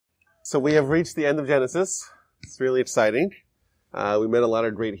So we have reached the end of Genesis. It's really exciting. We met a lot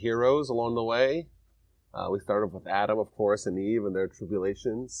of great heroes along the way. We started with Adam, of course, and Eve and their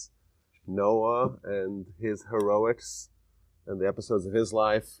tribulations, Noah and his heroics, and the episodes of his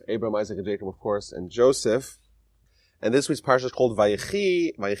life, Abraham, Isaac, and Jacob, of course, and Joseph. And this week's parsha is called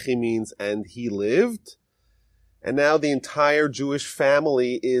Vayechi. Vayechi means, and he lived. And now the entire Jewish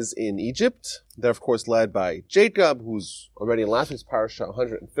family is in Egypt. They're, of course, led by Jacob, who's already in last week's parsha,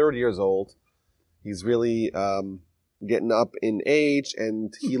 130 years old. He's really getting up in age,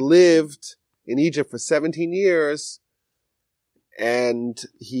 and he lived in Egypt for 17 years, and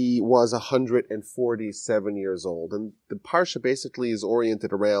he was 147 years old. And the parsha basically is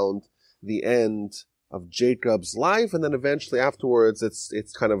oriented around the end of Jacob's life, and then eventually afterwards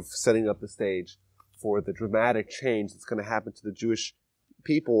it's kind of setting up the stage for the dramatic change that's going to happen to the Jewish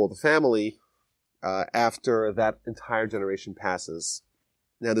people, the family, after that entire generation passes.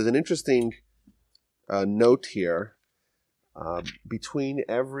 Now, there's an interesting note here. Between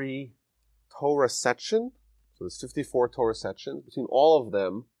every Torah section, so there's 54 Torah sections, between all of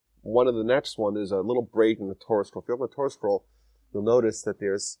them, one of the next one, there's a little break in the Torah scroll. If you open the Torah scroll, you'll notice that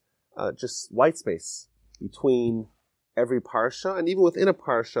there's just white space between every parsha, and even within a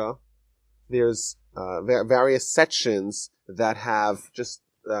parsha, there's various sections that have just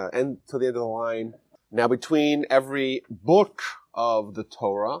end to the end of the line. Now, between every book of the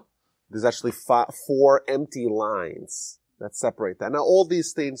Torah, there's actually 4 empty lines that separate that. Now, all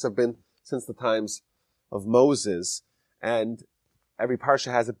these things have been since the times of Moses, and every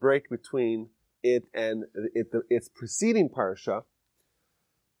parsha has a break between it and its preceding parsha,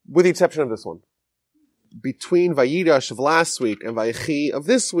 with the exception of this one. Between Vayigash of last week and Vayechi of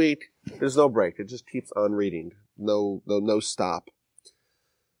this week, there's no break. It just keeps on reading. No stop.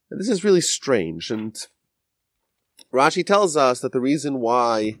 And this is really strange. And Rashi tells us that the reason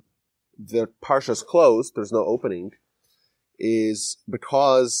why the parsha is closed, there's no opening, is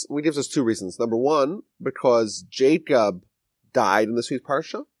because, he gives us 2 reasons. Number one, because Jacob died in this week's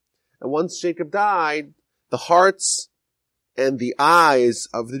parsha. And once Jacob died, the hearts and the eyes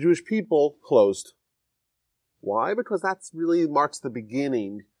of the Jewish people closed. Why? Because that really marks the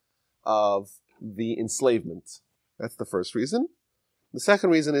beginning of the enslavement. That's the first reason. The second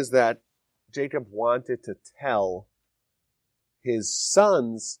reason is that Jacob wanted to tell his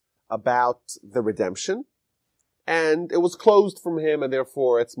sons about the redemption, and it was closed from him, and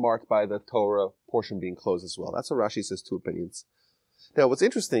therefore it's marked by the Torah portion being closed as well. That's what Rashi says, 2 opinions. Now, what's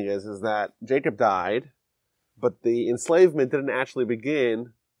interesting is that Jacob died, but the enslavement didn't actually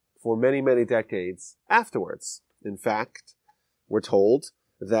begin for many, many decades afterwards. In fact, we're told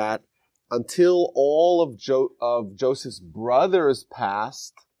that until all of Joseph's brothers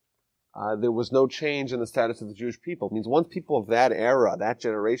passed, there was no change in the status of the Jewish people. It means once people of that era, that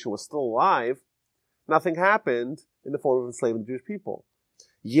generation, was still alive, nothing happened in the form of enslaving the Jewish people.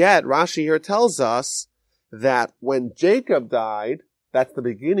 Yet, Rashi here tells us that when Jacob died, that's the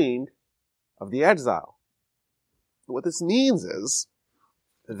beginning of the exile. What this means is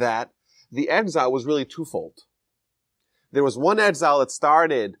that the exile was really twofold. There was one exile that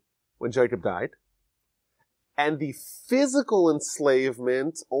started when Jacob died, and the physical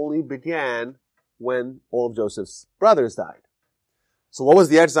enslavement only began when all of Joseph's brothers died. So what was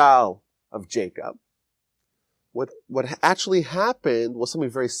the exile of Jacob? What actually happened was something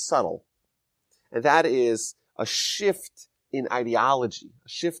very subtle, and that is a shift in ideology, a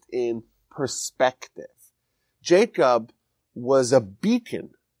shift in perspective. Jacob was a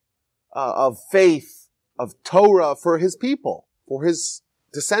beacon of faith, of Torah for his people, for his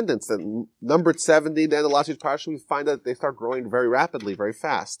descendants. And numbered 70, then the last week's parsha, we find that they start growing very rapidly, very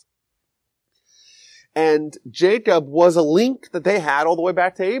fast. And Jacob was a link that they had all the way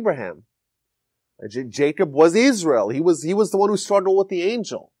back to Abraham. Jacob was Israel. He was the one who struggled with the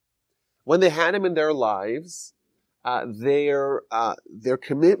angel. When they had him in their lives, their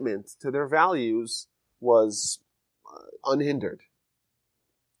commitment to their values was unhindered.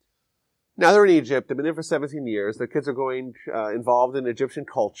 Now they're in Egypt. They've been there for 17 years. Their kids are going involved in Egyptian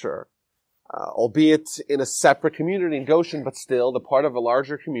culture, albeit in a separate community in Goshen, but still they're part of a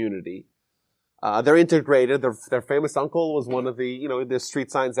larger community. They're integrated. Their famous uncle was one of the, there's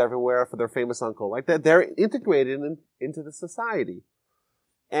street signs everywhere for their famous uncle. Like that, they're integrated into the society.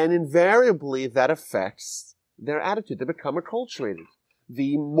 And invariably that affects their attitude. They become acculturated.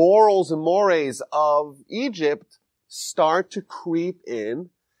 The morals and mores of Egypt start to creep in.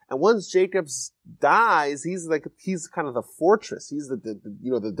 And once Jacob dies, he's kind of the fortress. He's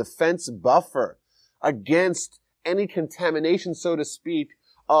the defense buffer against any contamination, so to speak,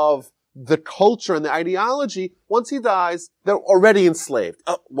 of the culture and the ideology, once he dies, they're already enslaved.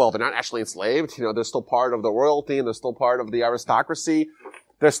 Oh, well, they're not actually enslaved. They're still part of the royalty and they're still part of the aristocracy.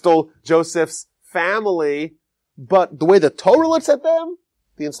 They're still Joseph's family. But the way the Torah looks at them,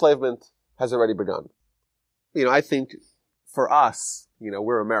 the enslavement has already begun. I think for us,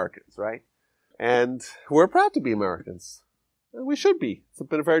 we're Americans, right? And we're proud to be Americans. And we should be. It's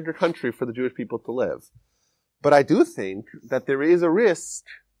been a very good country for the Jewish people to live. But I do think that there is a risk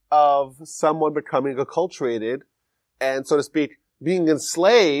of someone becoming acculturated and, so to speak, being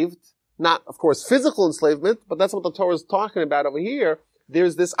enslaved, not, of course, physical enslavement, but that's what the Torah is talking about over here.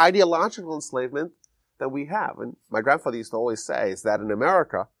 There's this ideological enslavement that we have. And my grandfather used to always say is that in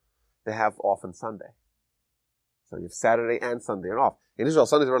America, they have off on Sunday. So you have Saturday and Sunday and off. In Israel,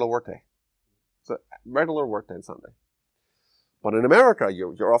 Sunday's a regular work day. It's a regular work day on Sunday. But in America,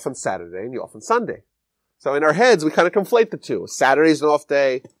 you're off on Saturday and you're off on Sunday. So in our heads, we kind of conflate the two. Saturday's an off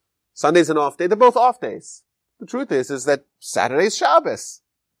day. Sunday's an off day. They're both off days. The truth is that Saturday's Shabbos.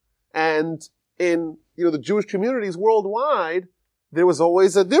 And in, the Jewish communities worldwide, there was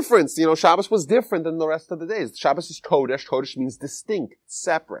always a difference. Shabbos was different than the rest of the days. Shabbos is Kodesh. Kodesh means distinct,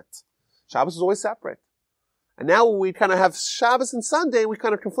 separate. Shabbos is always separate. And now we kind of have Shabbos and Sunday, we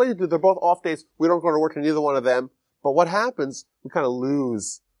kind of conflated them. They're both off days. We don't go to work on either one of them. But what happens? We kind of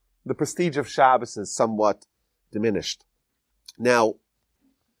lose. The prestige of Shabbos is somewhat diminished. Now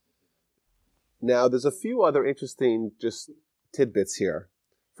there's a few other interesting just tidbits here.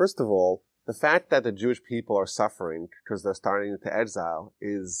 First of all, the fact that the Jewish people are suffering because they're starting into exile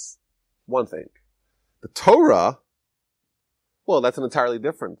is one thing. The Torah, well, that's an entirely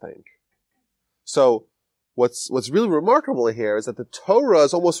different thing. So what's really remarkable here is that the Torah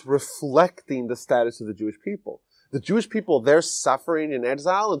is almost reflecting the status of the Jewish people. The Jewish people, they're suffering in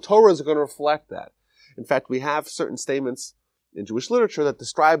exile, and Torah is going to reflect that. In fact, we have certain statements in Jewish literature that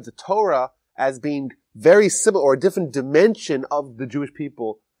describe the Torah as being very similar, or a different dimension of the Jewish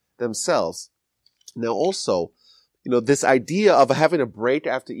people themselves. Now also, this idea of having a break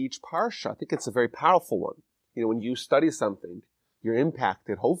after each parsha, I think it's a very powerful one. When you study something, you're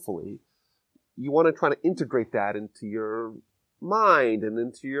impacted, hopefully. You want to try to integrate that into your mind and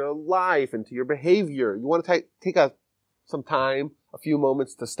into your life, into your behavior. You want to take some time, a few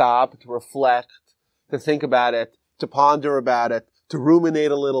moments to stop, to reflect, to think about it, to ponder about it, to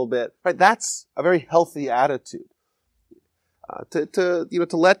ruminate a little bit. Right? That's a very healthy attitude. To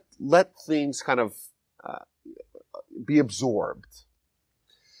let things kind of be absorbed.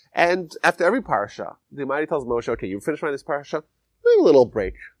 And after every parsha, the Almighty tells Moshe, okay, you finished writing this parsha, take a little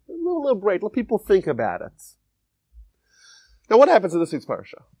break. A little break. Let people think about it. Now, what happens in this week's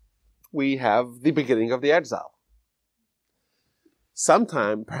parsha? We have the beginning of the exile.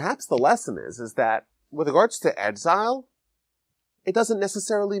 Sometime, perhaps the lesson is that with regards to exile, it doesn't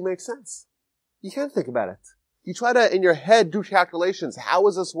necessarily make sense. You can't think about it. You try to, in your head, do calculations. How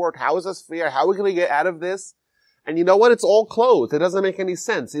does this work? How is this fair? How are we going to get out of this? And you know what? It's all closed. It doesn't make any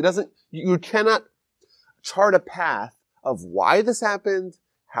sense. You cannot chart a path of why this happened,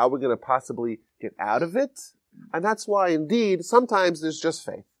 how we're going to possibly get out of it. And that's why, indeed, sometimes there's just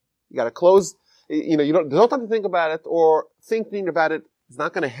faith. You got to close. There's no time to think about it, or thinking about it is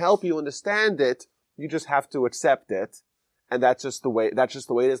not going to help you understand it. You just have to accept it, and that's just the way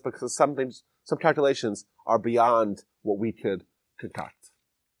it is, because some calculations are beyond what we could concoct.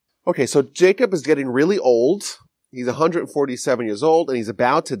 Okay, so Jacob is getting really old. He's 147 years old, and he's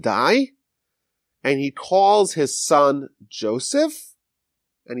about to die. And he calls his son Joseph.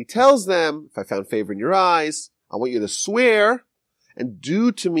 And he tells them, if I found favor in your eyes, I want you to swear and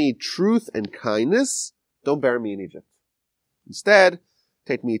do to me truth and kindness. Don't bury me in Egypt. Instead,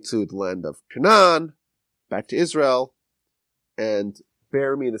 take me to the land of Canaan, back to Israel, and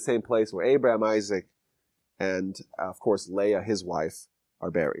bury me in the same place where Abraham, Isaac, and, of course, Leah, his wife,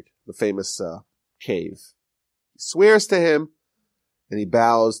 are buried. The famous cave. He swears to him, and he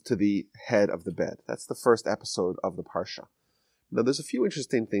bows to the head of the bed. That's the first episode of the Parsha. Now, there's a few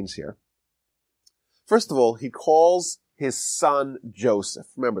interesting things here. First of all, he calls his son Joseph.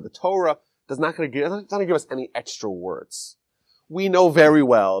 Remember, the Torah does not going to give us any extra words. We know very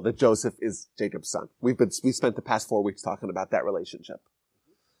well that Joseph is Jacob's son. We spent the past 4 weeks talking about that relationship.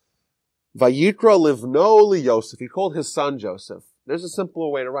 Vayikra livno li Yosef. He called his son Joseph. There's a simpler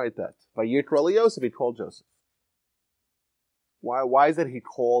way to write that. Vayikra li Yosef. He called Joseph. Why is it he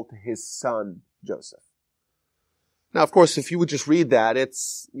called his son Joseph? Now, of course, if you would just read that,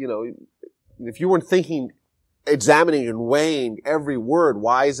 it's, if you weren't examining and weighing every word,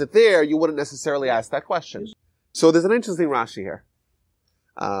 why is it there, you wouldn't necessarily ask that question. So there's an interesting Rashi here.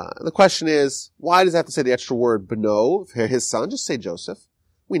 The question is, why does it have to say the extra word, beno, his son? Just say Joseph.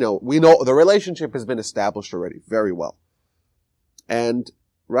 We know the relationship has been established already very well. And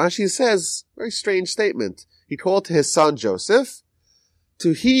Rashi says, very strange statement. He called to his son Joseph,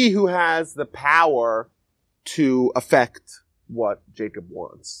 to he who has the power to affect what Jacob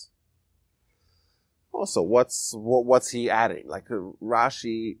wants. Also, what's he adding? Like,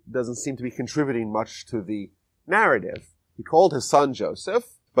 Rashi doesn't seem to be contributing much to the narrative. He called his son Joseph,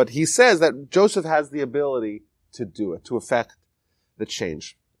 but he says that Joseph has the ability to do it, to affect the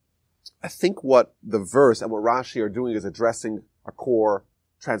change. I think what the verse and what Rashi are doing is addressing a core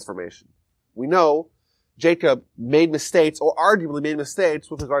transformation. We know Jacob made mistakes, or arguably made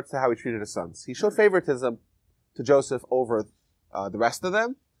mistakes, with regards to how he treated his sons. He showed favoritism to Joseph over the rest of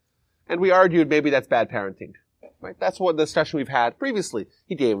them, and we argued maybe that's bad parenting. Right? That's what the discussion we've had previously.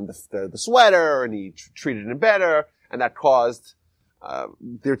 He gave him the sweater, and he treated him better, and that caused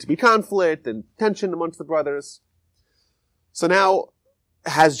there to be conflict and tension amongst the brothers. So now,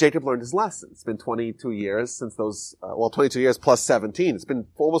 has Jacob learned his lesson? It's been 22 years since those, 22 years plus 17. It's been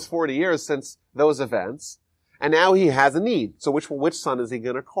almost 40 years since those events. And now he has a need. So which son is he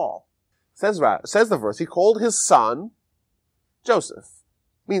going to call? Says the verse, he called his son Joseph.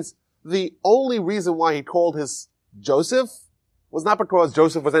 Means the only reason why he called his Joseph was not because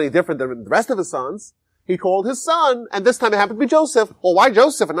Joseph was any different than the rest of his sons. He called his son, and this time it happened to be Joseph. Well, why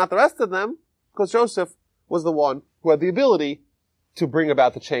Joseph and not the rest of them? Because Joseph was the one who had the ability to bring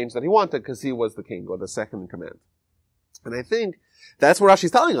about the change that he wanted, because he was the king, or the second in command. And I think that's what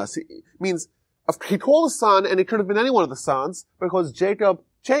Rashi's telling us. It means he called his son, and it could have been any one of the sons, because Jacob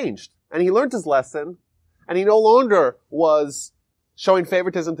changed, and he learned his lesson, and he no longer was showing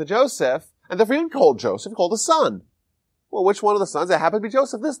favoritism to Joseph, and therefore he didn't call Joseph, he called his son. Well, which one of the sons? It happened to be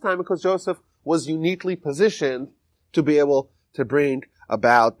Joseph this time, because Joseph was uniquely positioned to be able to bring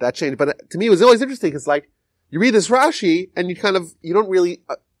about that change. But to me, it was always interesting, because you read this Rashi, and you don't really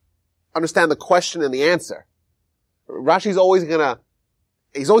understand the question and the answer. Rashi's he's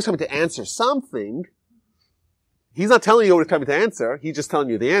always coming to answer something. He's not telling you what he's coming to answer. He's just telling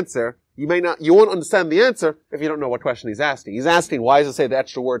you the answer. You won't understand the answer if you don't know what question he's asking. He's asking, why does it say the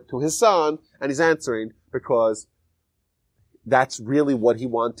extra word to his son? And he's answering because that's really what he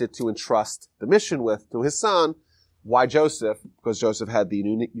wanted to entrust the mission with, to his son. Why Joseph? Because Joseph had the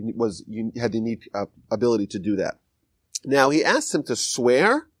unique ability to do that. Now he asks him to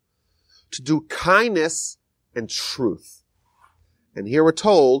swear, to do kindness and truth. And here we're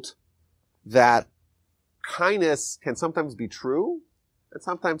told that kindness can sometimes be true, and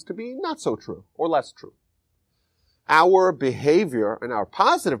sometimes to be not so true, or less true. Our behavior, and our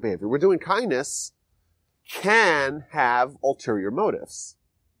positive behavior, we're doing kindness, can have ulterior motives.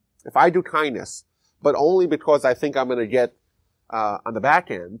 If I do kindness, but only because I think I'm going to get on the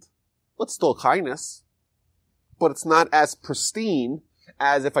back end, it's still kindness, but it's not as pristine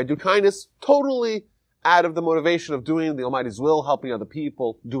as if I do kindness totally out of the motivation of doing the Almighty's will, helping other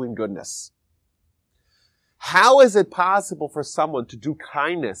people, doing goodness. How is it possible for someone to do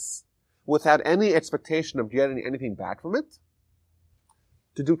kindness without any expectation of getting anything back from it?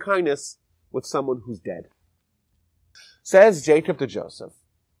 To do kindness with someone who's dead. Says Jacob to Joseph,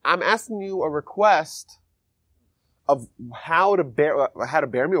 I'm asking you a request of how to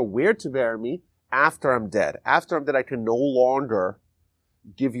bear me, or where to bear me after I'm dead. After I'm dead, I can no longer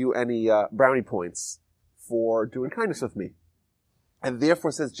give you any brownie points for doing kindness with me. And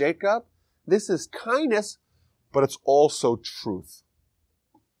therefore, says Jacob, this is kindness, but it's also truth.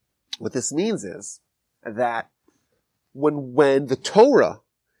 What this means is that when the Torah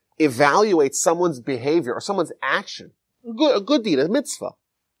evaluates someone's behavior or someone's action, a good deed, a mitzvah,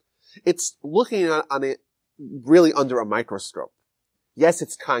 it's looking on it really under a microscope. Yes,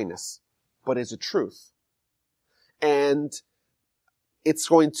 it's kindness, but it's a truth. And it's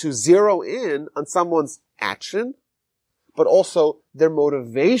going to zero in on someone's action, but also their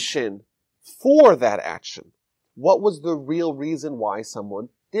motivation for that action. What was the real reason why someone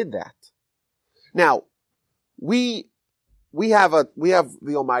did that? Now, we have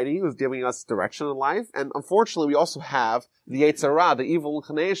the Almighty who's giving us direction in life, and unfortunately we also have the Yetzer Hara, the evil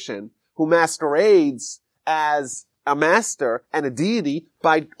inclination, who masquerades as a master and a deity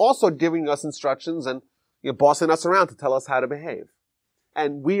by also giving us instructions and bossing us around to tell us how to behave.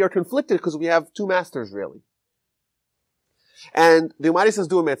 And we are conflicted because we have two masters, really. And the Almighty says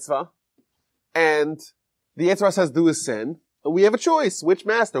do a mitzvah, and the Yetzer Hara says do a sin, and we have a choice. Which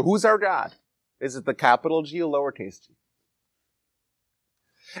master? Who's our God? Is it the capital G or lowercase g?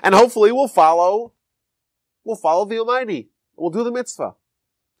 And hopefully we'll follow the Almighty. We'll do the mitzvah.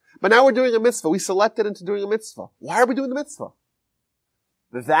 But now we're doing a mitzvah. We selected into doing a mitzvah. Why are we doing the mitzvah?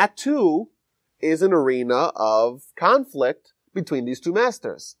 That too is an arena of conflict between these two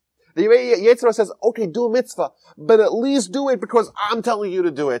masters. The Yetzer Hara says, okay, do a mitzvah, but at least do it because I'm telling you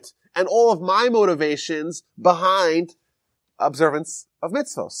to do it. And all of my motivations behind observance of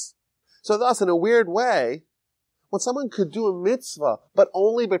mitzvahs. So thus, in a weird way, when someone could do a mitzvah, but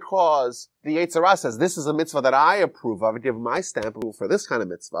only because the Yetzer Hara says, this is a mitzvah that I approve of, I give my stamp for this kind of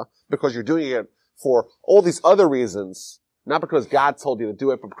mitzvah, because you're doing it for all these other reasons, not because God told you to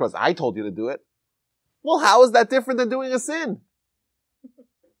do it, but because I told you to do it. Well, how is that different than doing a sin?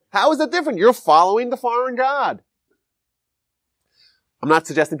 How is that different? You're following the foreign god. I'm not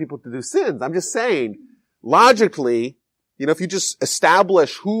suggesting people to do sins. I'm just saying, logically, if you just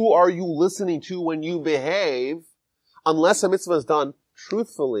establish who are you listening to when you behave, unless a mitzvah is done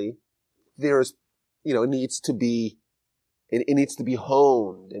truthfully, it needs to be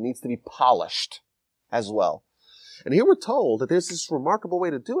honed. It needs to be polished as well. And here we're told that there's this remarkable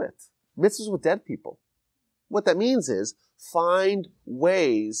way to do it. Mitzvahs with dead people. What that means is find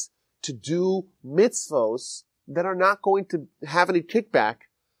ways to do mitzvos that are not going to have any kickback.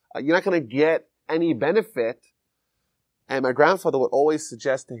 You're not going to get any benefit. And my grandfather would always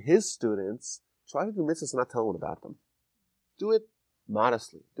suggest to his students, try to do mitzvahs and not tell them about them. Do it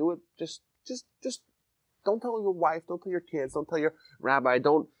modestly. Do it just don't tell your wife, don't tell your kids, don't tell your rabbi,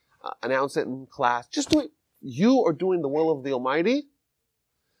 don't announce it in class. Just do it. You are doing the will of the Almighty,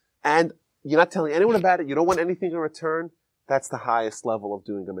 and you're not telling anyone about it. You don't want anything in return. That's the highest level of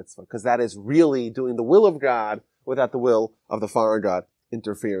doing a mitzvah, because that is really doing the will of God without the will of the foreign god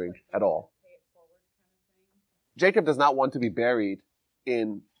interfering at all. Jacob does not want to be buried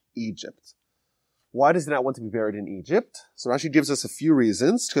in Egypt. Why does he not want to be buried in Egypt? So Rashi gives us a few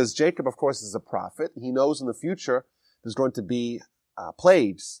reasons, because Jacob, of course, is a prophet. He knows in the future there's going to be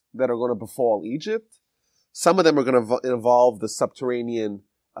plagues that are going to befall Egypt. Some of them are going to involve the subterranean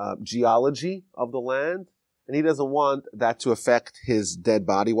geology of the land, and he doesn't want that to affect his dead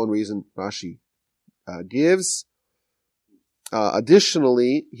body. One reason Rashi gives.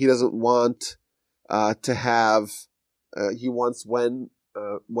 Additionally, he doesn't want to have. He wants when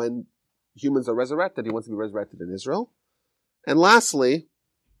humans are resurrected, he wants to be resurrected in Israel. And lastly,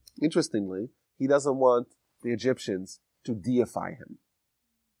 interestingly, he doesn't want the Egyptians to deify him.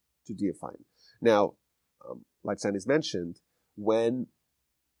 Now, like Sandy's mentioned, when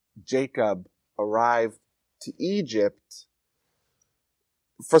Jacob arrived to Egypt,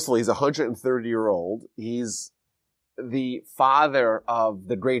 first of all, he's a 130-year-old. He's the father of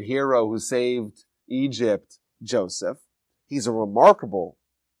the great hero who saved Egypt, Joseph. He's a remarkable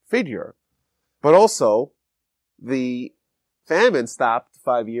figure. But also, the famine stopped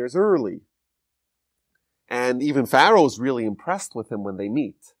 5 years early. And even Pharaoh's really impressed with him when they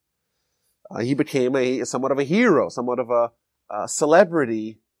meet. He became somewhat of a hero, somewhat of a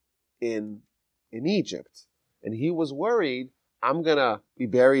celebrity in Egypt. And he was worried, I'm going to be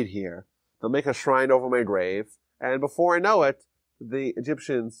buried here. They'll make a shrine over my grave. And before I know it, the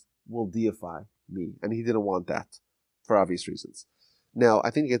Egyptians will deify me. And he didn't want that for obvious reasons. Now, I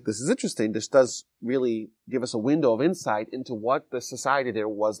think this is interesting. This does really give us a window of insight into what the society there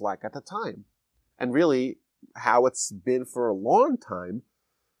was like at the time. And really how it's been for a long time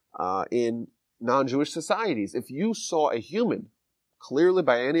in non-Jewish societies. If you saw a human, clearly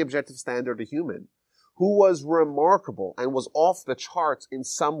by any objective standard a human, who was remarkable and was off the charts in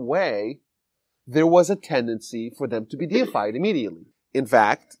some way, there was a tendency for them to be deified immediately. In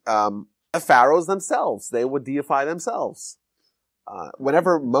fact, the pharaohs themselves, they would deify themselves.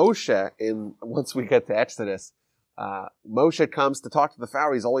 Whenever Moshe, once we get to Exodus, Moshe comes to talk to the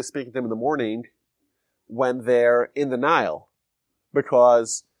Pharaoh, he's always speaking to them in the morning when they're in the Nile.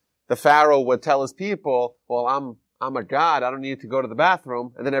 Because the Pharaoh would tell his people, well, I'm a god, I don't need to go to the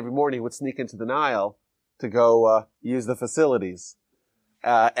bathroom. And then every morning he would sneak into the Nile to go use the facilities.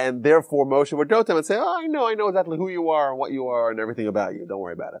 And therefore Moshe would go to him and say, I know exactly who you are and what you are and everything about you. Don't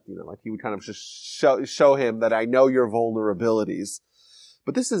worry about it. Like he would kind of just show him that I know your vulnerabilities.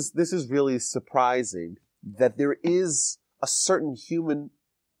 But this is really surprising that there is a certain human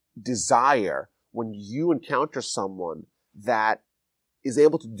desire when you encounter someone that is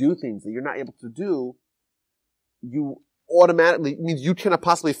able to do things that you're not able to do. You automatically, you cannot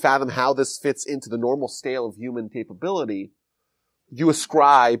possibly fathom how this fits into the normal scale of human capability. You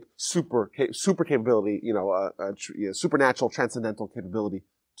ascribe super capability, supernatural, transcendental capability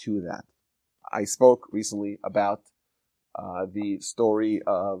to that. I spoke recently about the story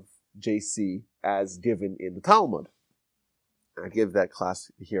of JC as given in the Talmud. I gave that class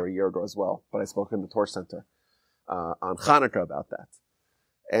here a year ago as well, but I spoke in the Torah Center on Hanukkah about that.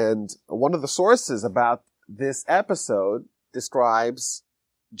 And one of the sources about this episode describes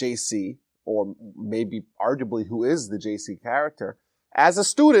JC or maybe arguably who is the JC character, as a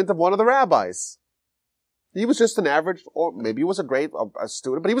student of one of the rabbis. He was just an average, or maybe he was a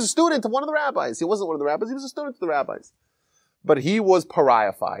student, but he was a student of one of the rabbis. He wasn't one of the rabbis, he was a student of the rabbis. But he was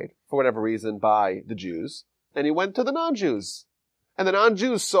pariahified, for whatever reason, by the Jews, and he went to the non-Jews. And the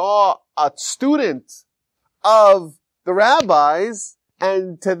non-Jews saw a student of the rabbis,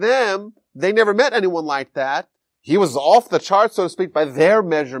 and to them, they never met anyone like that. He was off the chart, so to speak, by their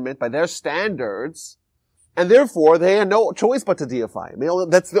measurement, by their standards, and therefore they had no choice but to deify him.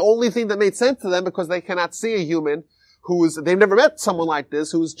 That's the only thing that made sense to them, because they cannot see a human they've never met someone like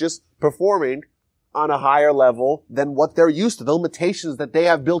this who's just performing on a higher level than what they're used to, the limitations that they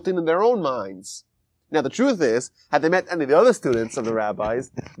have built in their own minds. Now the truth is, had they met any of the other students of the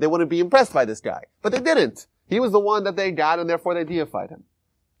rabbis, they wouldn't be impressed by this guy. But they didn't. He was the one that they got, and therefore they deified him.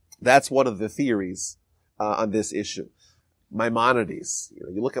 That's one of the theories on this issue. Maimonides,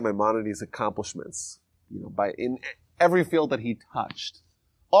 you look at Maimonides' accomplishments, in every field that he touched,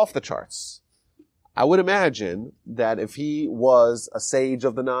 off the charts. I would imagine that if he was a sage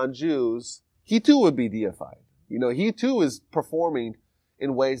of the non-Jews, he too would be deified. He too is performing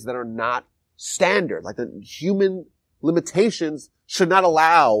in ways that are not standard. Like the human limitations should not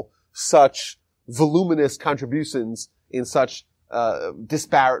allow such voluminous contributions in such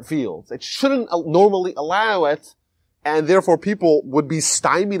disparate fields. It shouldn't normally allow it, and therefore people would be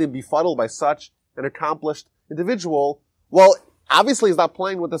stymied and befuddled by such an accomplished individual. Well, obviously he's not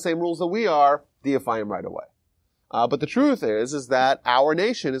playing with the same rules that we are, deify him right away. But the truth is that our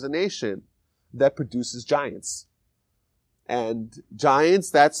nation is a nation that produces giants. And giants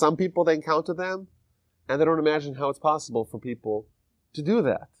that some people, they encounter them, and they don't imagine how it's possible for people to do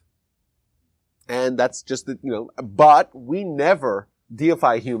that. And that's just, but we never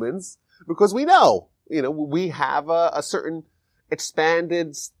deify humans, because we know, we have a certain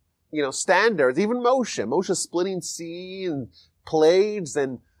expanded, standards. Even Moshe splitting sea and plagues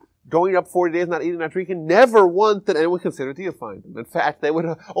and going up 40 days not eating, not drinking, never once did anyone consider deifying him. In fact, they would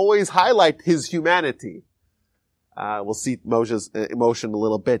always highlight his humanity. We'll see Moshe's emotion a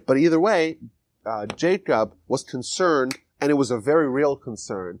little bit. But either way, Jacob was concerned, and it was a very real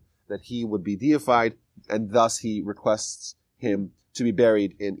concern, that he would be deified, and thus he requests him to be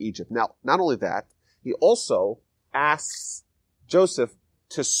buried in Egypt. Now, not only that, he also asks Joseph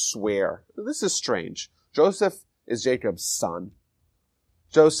to swear. This is strange. Joseph is Jacob's son.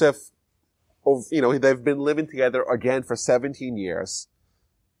 Joseph, they've been living together again for 17 years.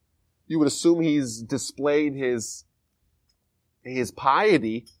 You would assume he's displayed his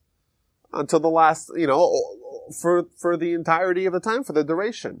piety until the last, for the entirety of the time, for the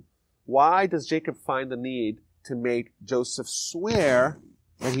duration. Why does Jacob find the need to make Joseph swear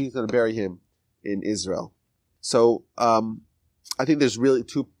that he's going to bury him in Israel? So, I think there's really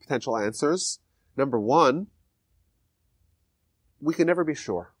two potential answers. Number one, we can never be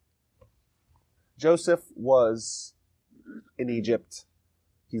sure. Joseph was in Egypt.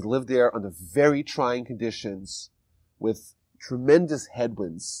 He lived there under very trying conditions with tremendous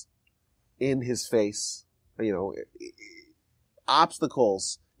headwinds in his face,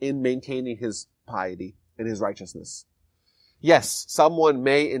 obstacles in maintaining his piety and his righteousness. Yes, someone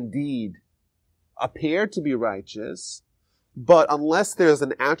may indeed appear to be righteous, but unless there's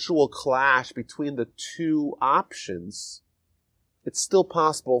an actual clash between the two options, it's still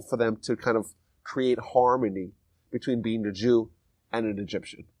possible for them to kind of create harmony between being a Jew and an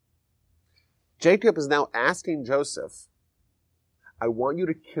Egyptian. Jacob is now asking Joseph, I want you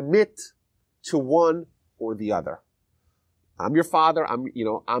to commit to one or the other. I'm your father. I'm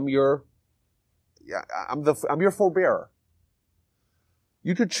your forebearer.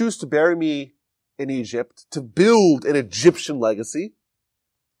 You could choose to bury me in Egypt to build an Egyptian legacy,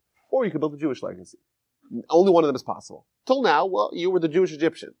 or you could build a Jewish legacy. Only one of them is possible. Till now, you were the Jewish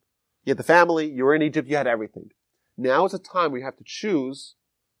Egyptian. You had the family, you were in Egypt, you had everything. Now is a time where you have to choose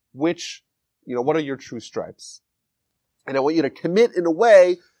which, what are your true stripes. And I want you to commit in a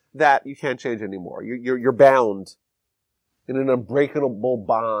way that you can't change anymore. You're bound in an unbreakable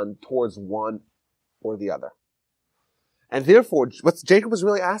bond towards one or the other. And therefore, Jacob was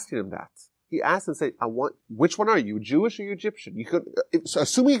really asking him that. He asked and said, which one are you, Jewish or you Egyptian?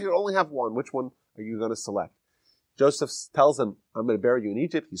 Assuming you could only have one, which one are you going to select? Joseph tells him, I'm going to bury you in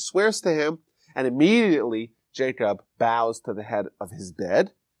Egypt. He swears to him, and immediately Jacob bows to the head of his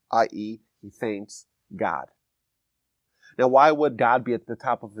bed, i.e., he thanks God. Now, why would God be at the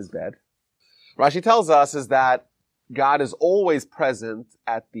top of his bed? Rashi tells us is that God is always present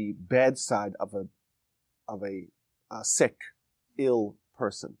at the bedside of a sick, ill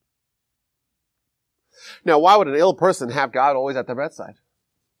person. Now, why would an ill person have God always at their bedside?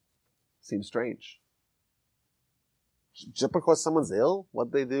 Seems strange. Just because someone's ill,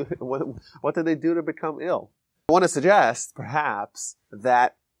 what did they do to become ill? I want to suggest, perhaps,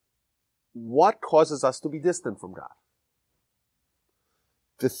 that what causes us to be distant from God?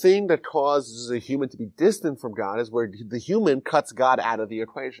 The thing that causes a human to be distant from God is where the human cuts God out of the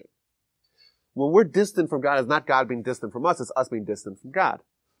equation. When we're distant from God, it's not God being distant from us, it's us being distant from God.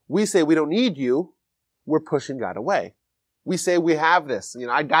 We say we don't need you, we're pushing God away. We say we have this,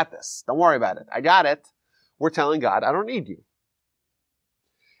 I got this, don't worry about it, I got it. We're telling God, I don't need you.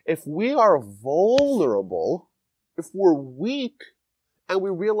 If we are vulnerable, if we're weak, and we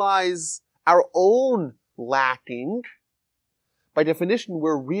realize our own lacking, by definition,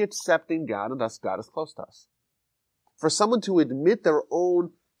 we're reaccepting God, and thus God is close to us. For someone to admit their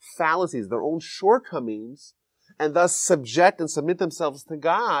own fallacies, their own shortcomings, and thus subject and submit themselves to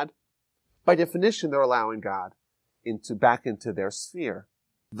God, by definition, they're allowing God back into their sphere.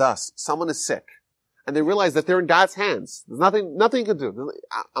 Thus, someone is sick, and they realize that they're in God's hands. There's nothing you can do.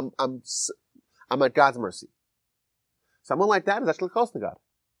 I'm at God's mercy. Someone like that is actually close to God.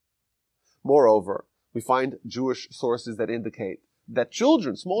 Moreover, we find Jewish sources that indicate that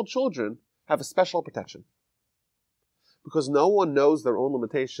small children, have a special protection. Because no one knows their own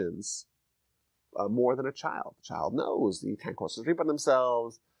limitations more than a child. The child knows. You can't cross the street by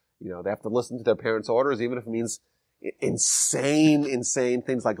themselves. They have to listen to their parents' orders, even if it means insane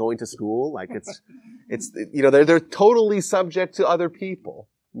things like going to school. Like they're totally subject to other people.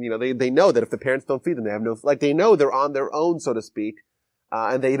 They know that if the parents don't feed them, they know they're on their own, so to speak,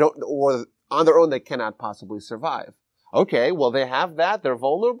 and they don't, or on their own they cannot possibly survive. Okay, well they have that, they're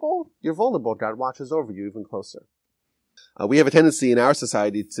vulnerable. You're vulnerable. God watches over you even closer. We have a tendency in our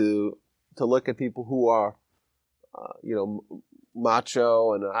society to look at people who are,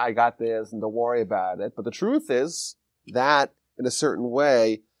 macho and I got this and don't worry about it. But the truth is that in a certain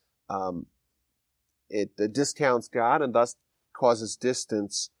way, it discounts God and thus causes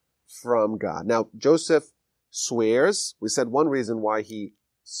distance from God. Now, Joseph swears. We said one reason why he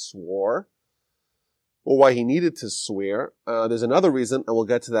swore, or why he needed to swear. There's another reason, and we'll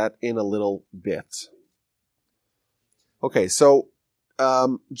get to that in a little bit. Okay, so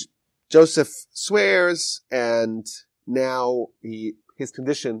Joseph swears, and now Jacob's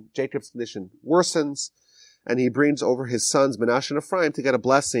condition worsens, and he brings over his sons Menasheh and Ephraim to get a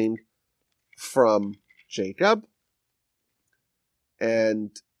blessing from Jacob. And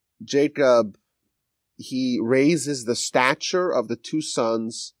Jacob, he raises the stature of the two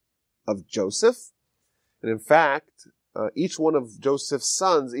sons of Joseph. And in fact, each one of Joseph's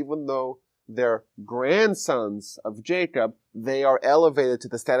sons, even though they're grandsons of Jacob, they are elevated to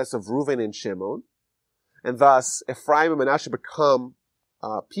the status of Reuven and Shimon. And thus, Ephraim and Menasheh become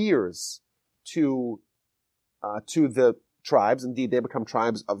peers to the tribes. Indeed, they become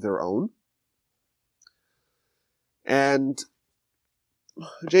tribes of their own. And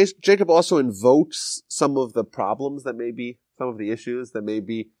Jacob also invokes some of the problems that some of the issues that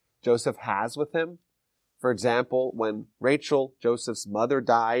maybe Joseph has with him. For example, when Rachel, Joseph's mother,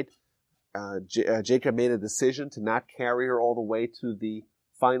 died, Jacob made a decision to not carry her all the way to the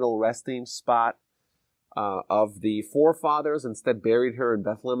final resting spot of the forefathers, instead buried her in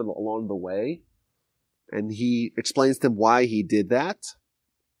Bethlehem along the way. And he explains to him why he did that.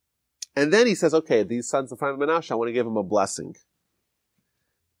 And then he says, okay, these sons of Ephraim and Menasheh, I want to give them a blessing.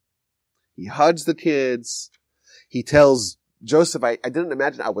 He hugs the kids. He tells Joseph, I didn't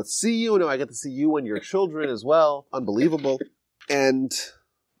imagine I would see you. No, I get to see you and your children as well. Unbelievable. And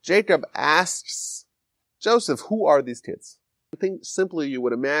Jacob asks Joseph, who are these kids? I think simply you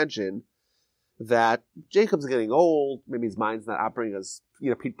would imagine that Jacob's getting old. Maybe his mind's not operating as,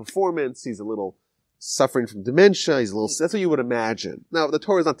 peak performance. He's a little suffering from dementia. That's what you would imagine. Now, the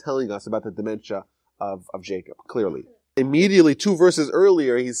Torah is not telling us about the dementia of Jacob, clearly. Immediately, 2 verses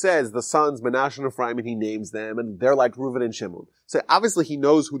earlier, he says the sons, Menasheh and Ephraim, and he names them, and they're like Reuven and Shimon. So obviously he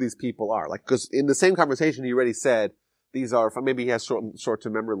knows who these people are. Because in the same conversation, he already said, these are, maybe he has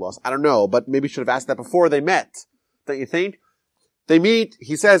short-term memory loss. I don't know, but maybe he should have asked that before they met. Don't you think? They meet,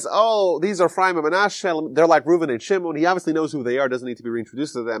 he says, oh, these are Ephraim and Menasheh, they're like Reuven and Shimon. He obviously knows who they are, doesn't need to be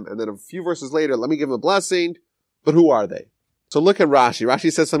reintroduced to them. And then a few verses later, let me give him a blessing. But who are they? So look at Rashi.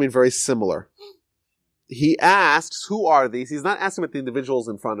 Rashi says something very similar. He asks, who are these? He's not asking about the individuals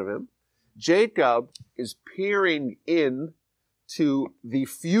in front of him. Jacob is peering in to the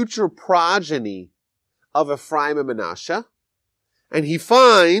future progeny of Ephraim and Menasheh. And he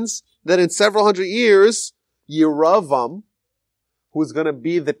finds that in several hundred years, Yeravam, who's going to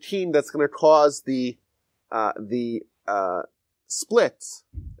be the team that's going to cause the split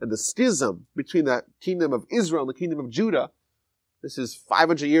and the schism between the kingdom of Israel and the kingdom of Judah, this is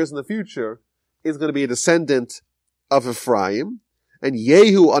 500 years in the future, is going to be a descendant of Ephraim. And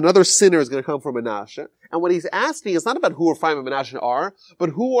Yehu, another sinner, is going to come from Menasheh. And what he's asking is not about who Ephraim and Menasheh are, but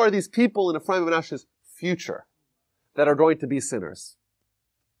who are these people in Ephraim and Menasheh's future that are going to be sinners.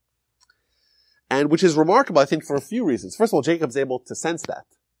 And which is remarkable, I think, for a few reasons. First of all, Jacob's able to sense that.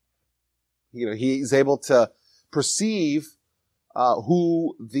 He's able to perceive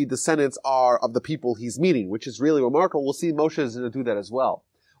who the descendants are of the people he's meeting, which is really remarkable. We'll see Moshe is going to do that as well.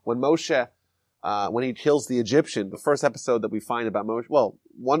 When Moshe, when he kills the Egyptian, the first episode that we find about Moshe,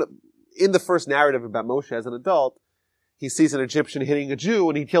 in the first narrative about Moshe as an adult, he sees an Egyptian hitting a Jew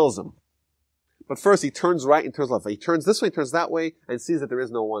and he kills him. But first he turns right and turns left. He turns this way, turns that way, and sees that there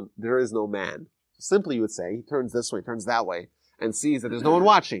is no man. Simply you would say, he turns this way, turns that way, and sees that there's no one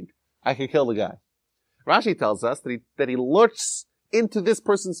watching. I can kill the guy. Rashi tells us that he looks into this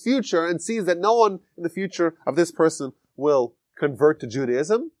person's future and sees that no one in the future of this person will convert to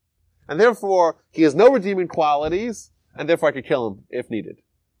Judaism, and therefore he has no redeeming qualities, and therefore I could kill him if needed.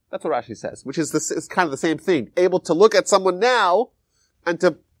 That's what Rashi says, which is kind of the same thing. Able to look at someone now and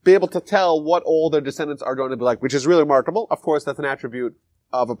to be able to tell what all their descendants are going to be like, which is really remarkable. Of course, that's an attribute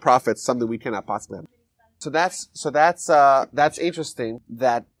of a prophet, something we cannot possibly have. So that's interesting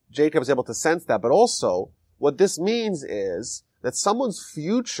that Jacob is able to sense that, but also what this means is that someone's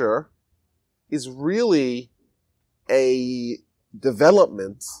future is really a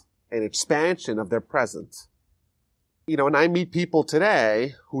development, an expansion of their present. And I meet people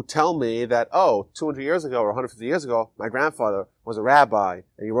today who tell me that, 200 years ago or 150 years ago, my grandfather was a rabbi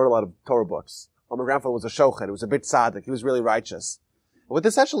and he wrote a lot of Torah books. Or my grandfather was a shochet, he was a bit tzaddik, he was really righteous. What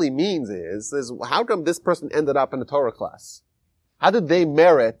this actually means is how come this person ended up in a Torah class? How did they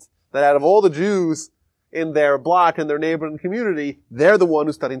merit that out of all the Jews in their block and their neighboring community, they're the one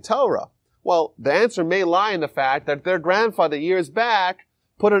who's studying Torah? Well, the answer may lie in the fact that their grandfather years back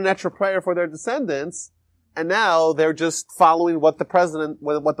put an extra prayer for their descendants, and now they're just following what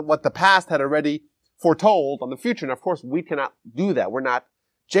the past had already foretold on the future. And of course, we cannot do that. We're not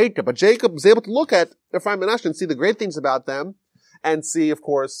Jacob. But Jacob was able to look at Ephraim and Menasheh and see the great things about them, and see, of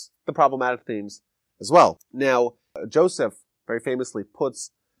course, the problematic things as well. Now, Joseph very famously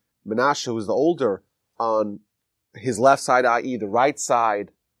puts Menasheh, who's the older, on his left side, i.e. the right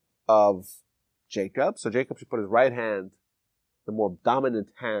side of Jacob. So Jacob should put his right hand, the more dominant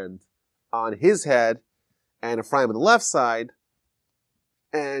hand, on his head, and Ephraim on the left side.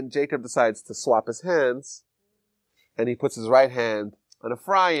 And Jacob decides to swap his hands, and he puts his right hand on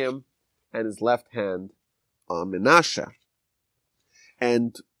Ephraim and his left hand on Menasheh.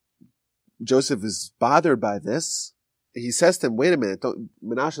 And Joseph is bothered by this. He says to him, wait a minute,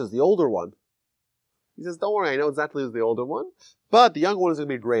 Menasheh is the older one. He says, don't worry, I know exactly who's the older one, but the younger one is going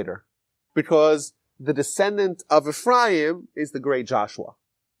to be greater, because the descendant of Ephraim is the great Joshua,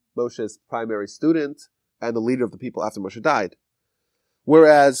 Moshe's primary student and the leader of the people after Moshe died.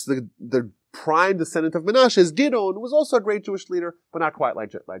 Whereas the prime descendant of Menasheh is Gideon, who was also a great Jewish leader, but not quite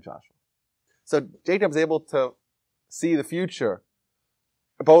like Joshua. So Jacob is able to see the future,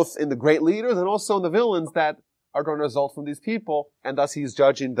 both in the great leaders and also in the villains that are going to result from these people, and thus he's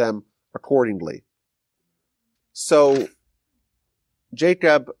judging them accordingly. So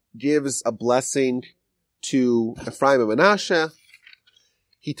Jacob gives a blessing to Ephraim and Menasheh.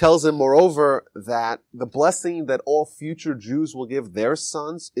 He tells him, moreover, that the blessing that all future Jews will give their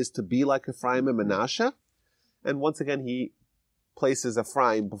sons is to be like Ephraim and Menasheh. And once again, he places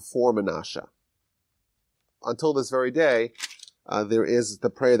Ephraim before Menasheh. Until this very day, there is the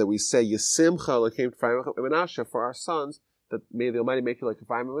prayer that we say, Yisimcha Elokeim Ephraim and Menasheh, for our sons, that may the Almighty make you like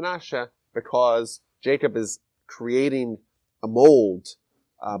Ephraim and Menasheh, because Jacob is creating a mold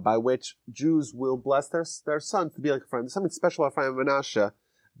by which Jews will bless their sons to be like Ephraim. There's something special about Ephraim and Menasheh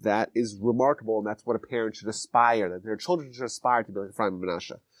that is remarkable, and that's what a parent should aspire, that their children should aspire to be like Ephraim and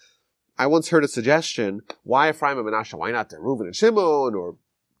Menasheh. I once heard a suggestion, why Ephraim and Menasheh? Why not Reuben and Shimon, or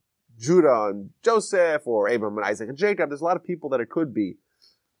Judah and Joseph, or Abraham and Isaac and Jacob? There's a lot of people that it could be.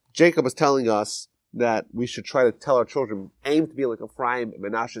 Jacob is telling us that we should try to tell our children, aim to be like Ephraim and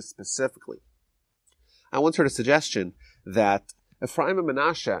Menasheh specifically. I once heard a suggestion that Ephraim and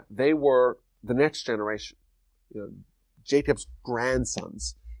Menasheh, they were the next generation, Jacob's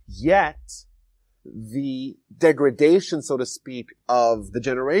grandsons. Yet, the degradation, so to speak, of the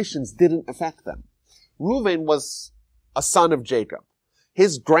generations didn't affect them. Reuben was a son of Jacob.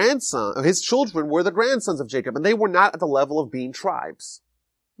 His children were the grandsons of Jacob, and they were not at the level of being tribes,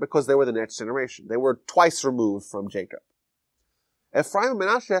 because they were the next generation. They were twice removed from Jacob. Ephraim and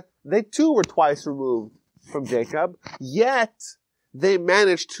Menasheh, they too were twice removed from Jacob, yet they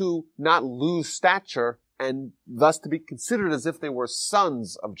managed to not lose stature and thus to be considered as if they were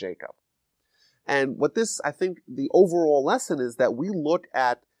sons of Jacob. And what this, I think, the overall lesson is that we look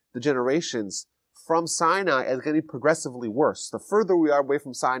at the generations from Sinai as getting progressively worse. The further we are away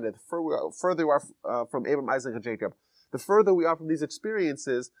from Sinai, the further we are from Abraham, Isaac, and Jacob, the further we are from these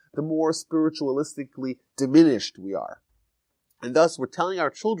experiences, the more spiritualistically diminished we are. And thus, we're telling our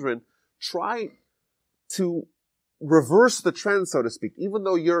children, try to reverse the trend, so to speak. Even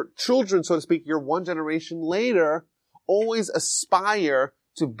though your children, so to speak, you're one generation later, always aspire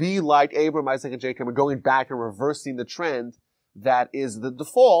to be like Abraham, Isaac, and Jacob, and going back and reversing the trend that is the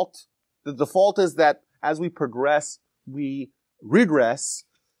default. The default is that as we progress, we regress,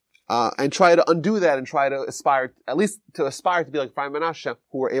 and try to undo that and try to aspire, at least to aspire to be like Ephraim and Menasheh,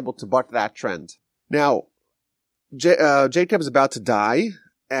 who were able to buck that trend. Now, Jacob is about to die,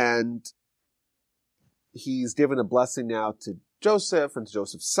 and he's given a blessing now to Joseph and to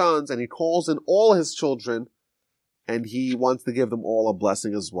Joseph's sons, and he calls in all his children, and he wants to give them all a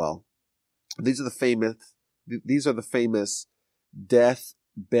blessing as well. These are the famous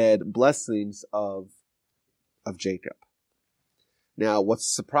deathbed blessings of Jacob. Now, what's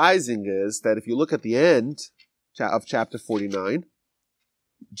surprising is that if you look at the end of chapter 49,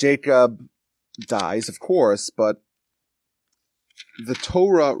 Jacob dies, of course, but the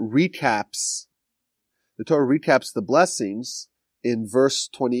Torah recaps the blessings in verse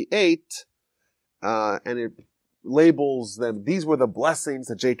 28, and it labels them, these were the blessings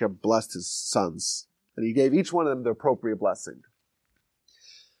that Jacob blessed his sons. And he gave each one of them the appropriate blessing.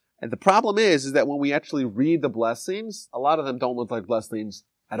 And the problem is that when we actually read the blessings, a lot of them don't look like blessings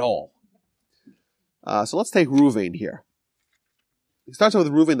at all. So let's take Reuven here. He starts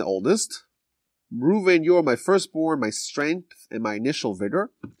with Reuven, the oldest. Reuven, you are my firstborn, my strength, and my initial vigor.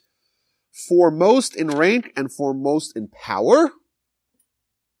 Foremost in rank and foremost in power.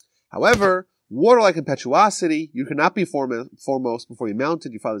 However, warlike impetuosity, you cannot be foremost before you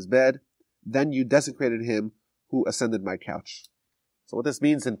mounted your father's bed. Then you desecrated him who ascended my couch. So what this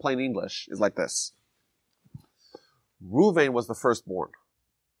means in plain English is like this. Reuven was the firstborn.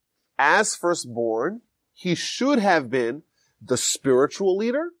 As firstborn, he should have been the spiritual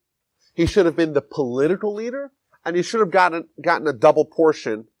leader, he should have been the political leader, and he should have gotten a double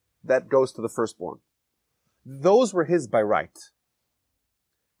portion that goes to the firstborn. Those were his by right.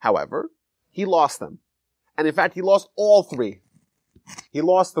 However, he lost them. And in fact, he lost all three. He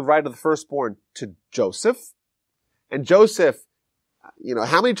lost the right of the firstborn to Joseph. And Joseph,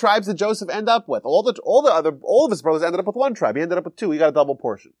 how many tribes did Joseph end up with? All of his brothers ended up with one tribe. He ended up with two. He got a double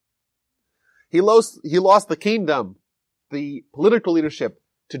portion. He lost the kingdom, the political leadership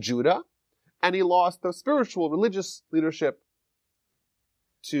to Judah, and he lost the spiritual, religious leadership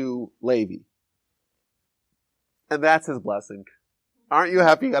to Levi. And that's his blessing. Aren't you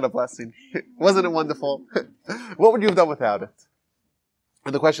happy you got a blessing? Wasn't it wonderful? What would you have done without it?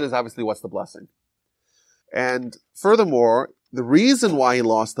 And the question is obviously, what's the blessing? And furthermore, the reason why he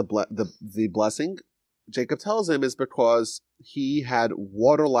lost the blessing, Jacob tells him, is because he had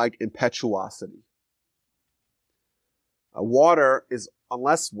water-like impetuosity.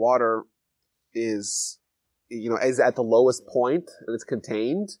 Unless water is at the lowest point and it's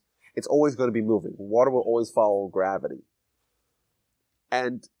contained, it's always going to be moving. Water will always follow gravity.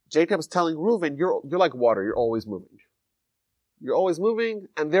 And Jacob is telling Reuven, you're like water, you're always moving. You're always moving,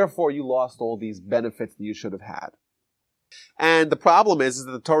 and therefore you lost all these benefits that you should have had. And the problem is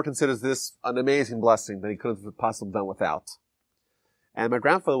that the Torah considers this an amazing blessing that he could have possibly done without. And my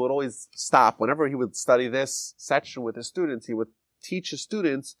grandfather would always stop, whenever he would study this section with his students, he would teach his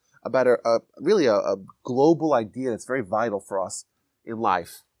students about a global idea that's very vital for us in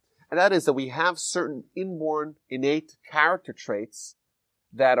life. And that is that we have certain inborn, innate character traits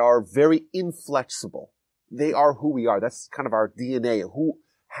that are very inflexible. They are who we are. That's kind of our DNA,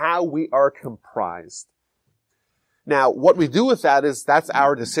 how we are comprised. Now, what we do with that is, that's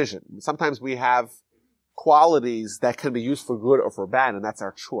our decision. Sometimes we have qualities that can be used for good or for bad, and that's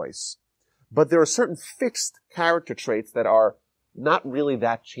our choice. But there are certain fixed character traits that are not really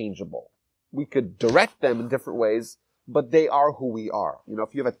that changeable. We could direct them in different ways, but they are who we are.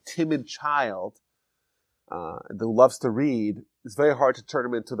 If you have a timid child who loves to read, it's very hard to turn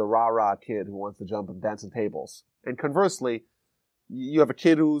him into the rah-rah kid who wants to jump and dance on tables. And conversely, you have a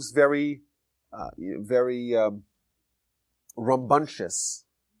kid who's very rambunctious,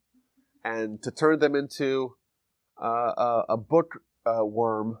 and to turn them into a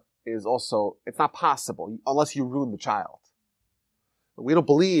bookworm is also, it's not possible unless you ruin the child. We don't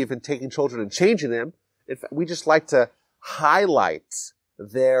believe in taking children and changing them. We just like to highlight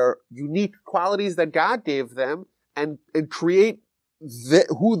their unique qualities that God gave them and create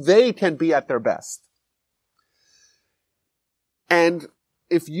who they can be at their best. And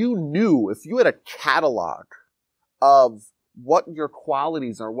if you had a catalog of what your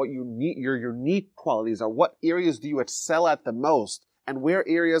qualities are, what your unique qualities are, what areas do you excel at the most, and what are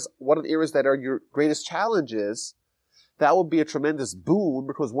the areas that are your greatest challenges, that would be a tremendous boon,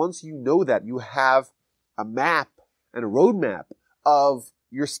 because once you know that, you have a map and a roadmap of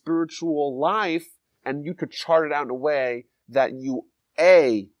your spiritual life, and you could chart it out in a way that you,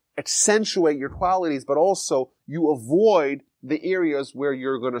 accentuate your qualities, but also you avoid the areas where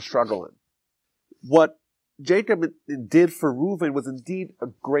you're going to struggle in. What Jacob did for Reuben was indeed a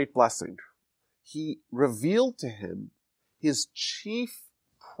great blessing. He revealed to him his chief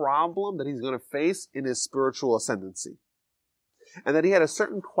problem that he's going to face in his spiritual ascendancy. And that he had a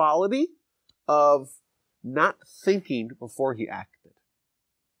certain quality of not thinking before he acted.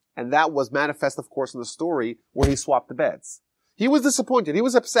 And that was manifest, of course, in the story where he swapped the beds. He was disappointed. He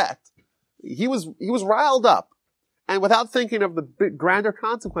was upset. He was riled up. And without thinking of the grander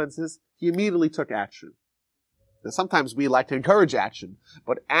consequences, he immediately took action. Now, sometimes we like to encourage action,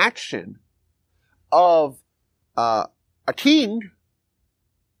 but action of a king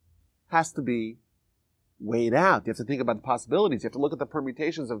has to be weighed out. You have to think about the possibilities. You have to look at the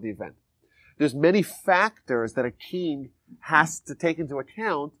permutations of the event. There's many factors that a king has to take into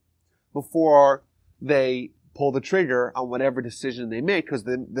account before they pull the trigger on whatever decision they make, because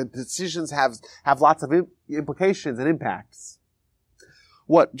the decisions have lots of implications and impacts.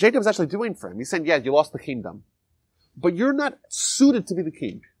 What Jacob's actually doing for him, he's saying, yeah, you lost the kingdom, but you're not suited to be the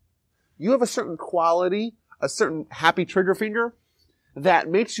king. You have a certain quality, a certain happy trigger finger that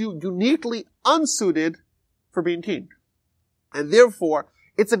makes you uniquely unsuited for being king. And therefore,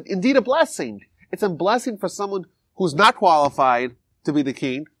 it's indeed a blessing. It's a blessing for someone who's not qualified to be the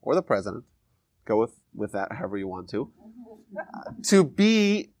king or the president. Go with that however you want to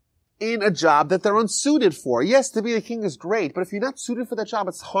be in a job that they're unsuited for. Yes, to be the king is great, but if you're not suited for that job,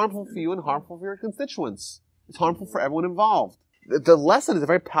 it's harmful for you and harmful for your constituents. It's harmful for everyone involved. The lesson is a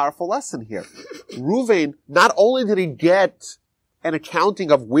very powerful lesson here. Reuven, not only did he get an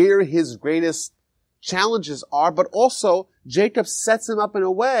accounting of where his greatest challenges are, but also Jacob sets him up in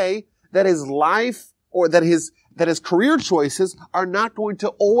a way that his life, or that his career choices are not going to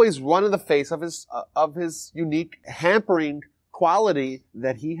always run in the face of his unique hampering quality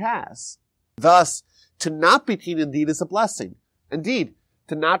that he has. Thus, to not be king indeed is a blessing. Indeed,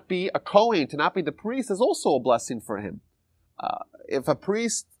 to not be a Kohen, to not be the priest, is also a blessing for him. If a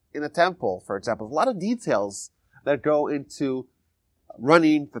priest in a temple, for example, there's a lot of details that go into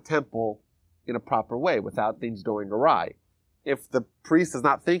running the temple in a proper way without things going awry. If the priest is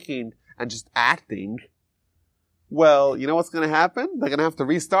not thinking and just acting, well, you know what's going to happen? They're going to have to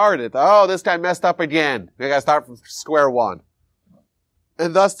restart it. Oh, this guy messed up again. We got to start from square one.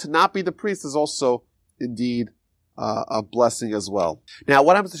 And thus, to not be the priest is also indeed a blessing as well. Now,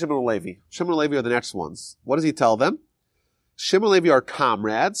 what happens to Shimon and Levi? Shimon and Levi are the next ones. What does he tell them? Shimon and Levi are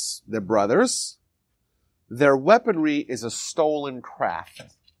comrades. They're brothers. Their weaponry is a stolen craft.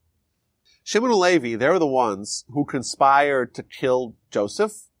 Shimon and Levi, they're the ones who conspired to kill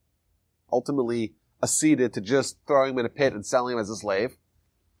Joseph, ultimately acceded to just throwing him in a pit and selling him as a slave.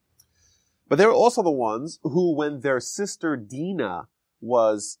 But they're also the ones who, when their sister Dinah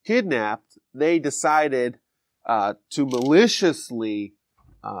was kidnapped, they decided to maliciously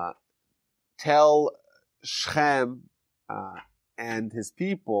tell Shechem and his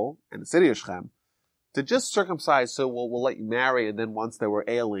people, and the city of Shechem, to just circumcise, so we'll let you marry, and then once they were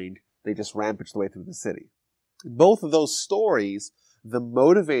ailing, they just rampaged the way through the city. In both of those stories, the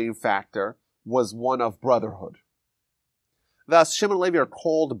motivating factor was one of brotherhood. Thus, Shimon and Levi are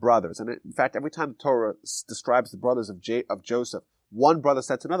called brothers. And in fact, every time the Torah describes the brothers of Joseph, one brother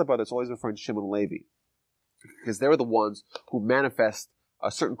said to another brother, it's always referring to Shimon and Levi. Because they're the ones who manifest a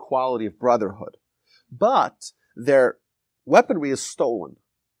certain quality of brotherhood. But their weaponry is stolen.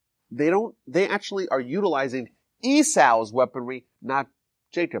 They actually are utilizing Esau's weaponry, not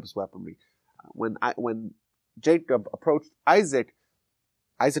Jacob's weaponry. When Jacob approached Isaac,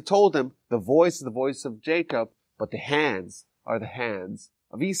 Isaac told him, the voice is the voice of Jacob, but the hands are the hands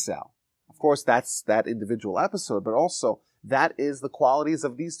of Esau. Of course, that's that individual episode, but also that is the qualities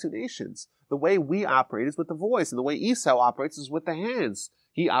of these two nations. The way we operate is with the voice, and the way Esau operates is with the hands.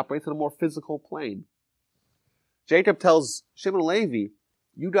 He operates on a more physical plane. Jacob tells Shimon and Levi,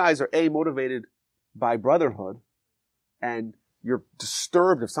 you guys are motivated by brotherhood, and you're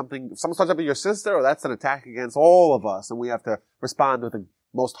disturbed if someone starts up with your sister, or that's an attack against all of us, and we have to respond with the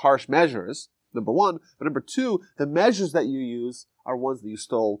most harsh measures, number one. But number two, the measures that you use are ones that you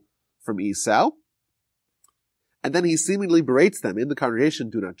stole from Esau. And then he seemingly berates them in the congregation,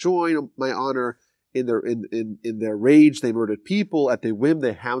 do not join my honor In their rage, they murdered people. At their whim,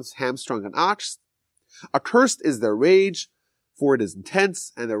 they hamstrung an ox. Accursed is their rage, for it is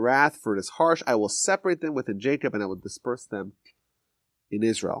intense, and their wrath, for it is harsh. I will separate them within Jacob, and I will disperse them in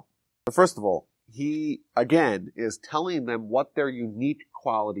Israel. But first of all, he, again, is telling them what their unique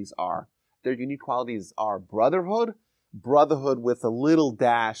qualities are. Their unique qualities are brotherhood with a little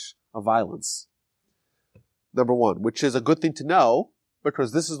dash of violence. Number one, which is a good thing to know,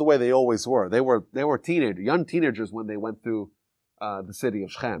 because this is the way they always were. They were young teenagers when they went through the city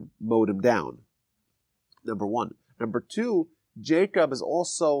of Shechem, mowed them down. Number one. Number two, Jacob is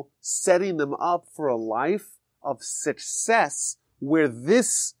also setting them up for a life of success where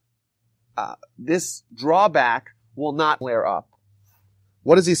this drawback will not flare up.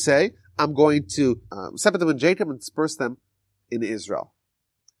 What does he say? I'm going to separate them in Jacob and disperse them in Israel.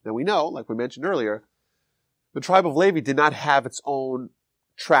 Now we know, like we mentioned earlier, the tribe of Levi did not have its own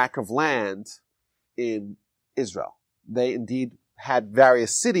tract of land in Israel. They indeed had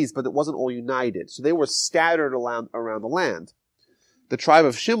various cities, but it wasn't all united. So they were scattered around the land. The tribe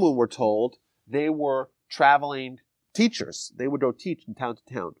of Shimon, we're told, they were traveling teachers. They would go teach from town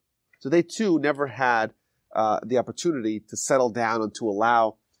to town. So they too never had the opportunity to settle down and to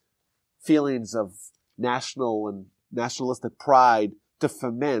allow feelings of national and nationalistic pride to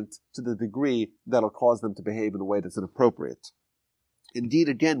ferment to the degree that'll cause them to behave in a way that's inappropriate. Indeed,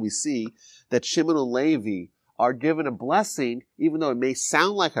 again, we see that Shimon and Levi are given a blessing, even though it may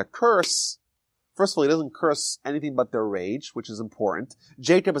sound like a curse. First of all, he doesn't curse anything but their rage, which is important.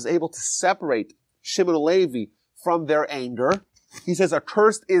 Jacob is able to separate Shimon and Levi from their anger. He says,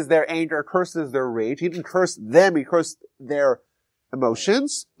 accursed is their anger, accursed is their rage. He didn't curse them, he cursed their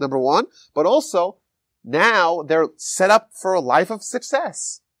emotions, number one. But also, now they're set up for a life of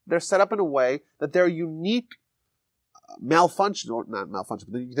success. They're set up in a way that their unique their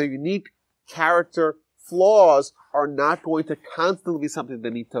unique character flaws are not going to constantly be something they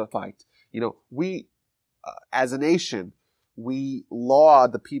need to fight. We, as a nation, we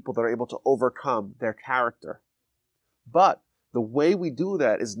laud the people that are able to overcome their character. But the way we do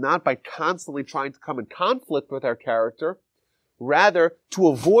that is not by constantly trying to come in conflict with our character, rather to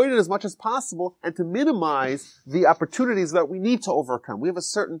avoid it as much as possible and to minimize the opportunities that we need to overcome. We have a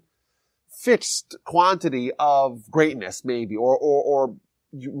certain fixed quantity of greatness, maybe, or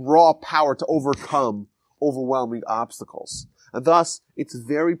raw power to overcome overwhelming obstacles. And thus, it's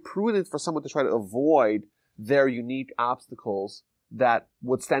very prudent for someone to try to avoid their unique obstacles that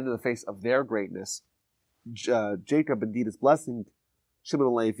would stand in the face of their greatness. Jacob indeed is blessing Shimon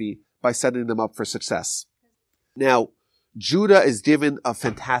and Levi by setting them up for success. Now, Judah is given a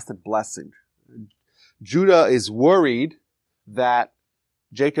fantastic blessing. Judah is worried that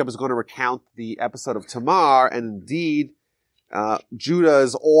Jacob is going to recount the episode of Tamar, and indeed, Judah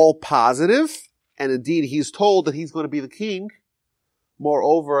is all positive, and indeed, he's told that he's going to be the king.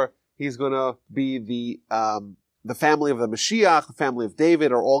 Moreover, he's going to be the family of the Mashiach, the family of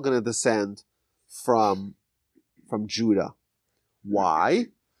David, are all going to descend from Judah. Why?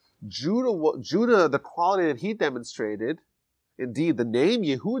 Judah, the quality that he demonstrated, indeed, the name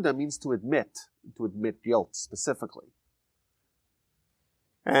Yehuda means to admit guilt specifically.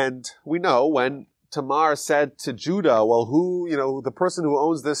 And we know when Tamar said to Judah, well, the person who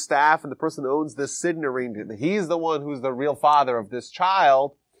owns this staff and the person who owns this signet ring, he's the one who's the real father of this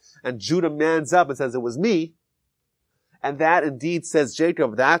child. And Judah mans up and says, it was me. And that indeed, says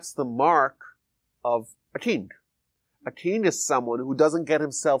Jacob, that's the mark of a king. A king is someone who doesn't get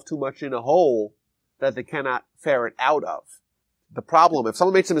himself too much in a hole that they cannot ferret out of. The problem, if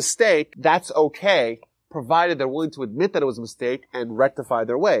someone makes a mistake, that's okay, provided they're willing to admit that it was a mistake and rectify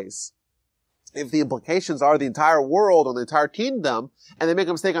their ways. If the implications are the entire world or the entire kingdom, and they make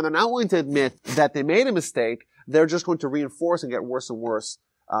a mistake and they're not willing to admit that they made a mistake, they're just going to reinforce and get worse and worse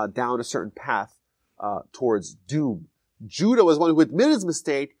down a certain path towards doom. Judah was one who admitted his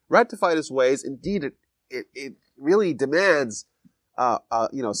mistake, rectified his ways. Indeed, it really demands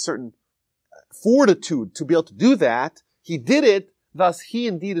certain fortitude to be able to do that. He did it, thus he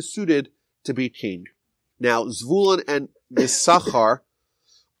indeed is suited to be king. Now, Zvulun and Yisachar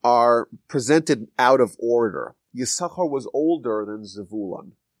are presented out of order. Yisachar was older than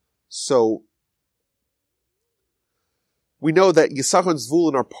Zvulun. So, we know that Yisachar and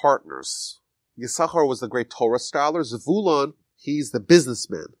Zvulun are partners. Yisachar was the great Torah scholar. Zvulun, he's the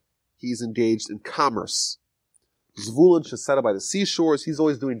businessman. He's engaged in commerce. Zvulun should settle by the seashores. He's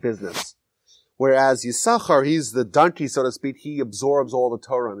always doing business. Whereas Yisachar, he's the donkey, so to speak. He absorbs all the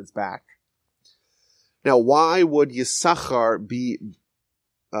Torah on his back. Now, why would Yisachar be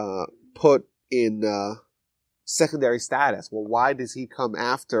put in secondary status? Well, why does he come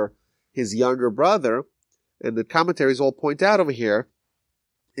after his younger brother, and the commentaries all point out over here,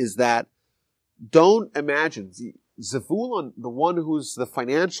 is that don't imagine, Zevulun, the one who's the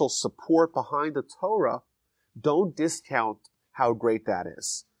financial support behind the Torah, don't discount how great that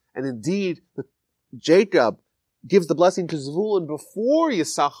is. And indeed, Jacob gives the blessing to Zevulun before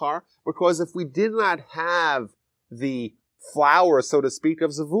Yisachar, because if we did not have the flower, so to speak,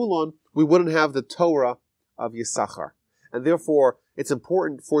 of Zevulun, we wouldn't have the Torah of Yisachar. And therefore, it's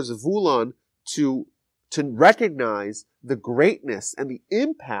important for Zevulun to recognize the greatness and the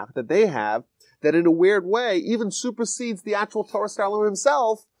impact that they have, that in a weird way even supersedes the actual Torah scholar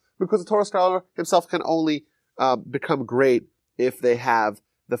himself, because the Torah scholar himself can only become great if they have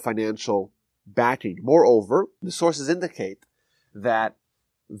the financial backing. Moreover, the sources indicate that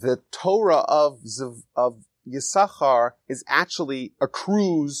the Torah of Yisachar is actually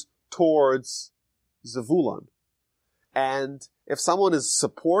accrues towards Zevulun. And if someone is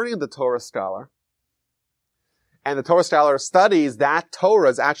supporting the Torah scholar, and the Torah scholar studies, that Torah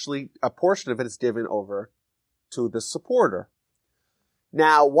is actually, a portion of it is given over to the supporter.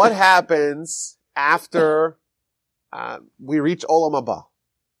 Now, what happens after we reach Olam Haba?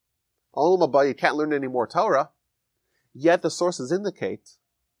 Olam Haba, you can't learn any more Torah, yet the sources indicate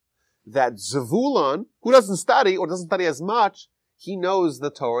that Zevulun, who doesn't study or doesn't study as much, he knows the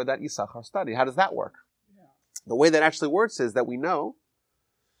Torah that Yisachar studied. How does that work? Yeah. The way that actually works is that we know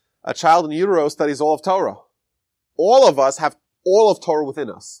a child in utero studies all of Torah. All of us have all of Torah within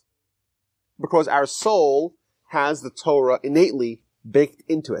us, because our soul has the Torah innately baked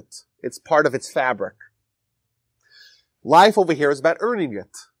into it. It's part of its fabric. Life over here is about earning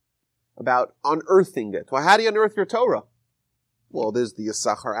it, about unearthing it. Well, how do you unearth your Torah? Well, there's the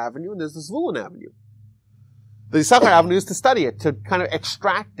Yisachar Avenue and there's the Zvulun Avenue. The Yisachar Avenue is to study it, to kind of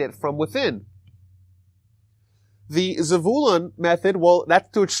extract it from within. The Zevulun method, well, that's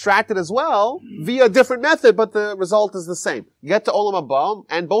to extract it as well via a different method, but the result is the same. You get to Olam Haba,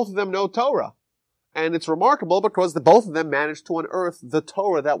 and both of them know Torah. And it's remarkable because both of them managed to unearth the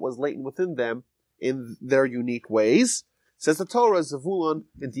Torah that was latent within them in their unique ways. Says the Torah, Zevulun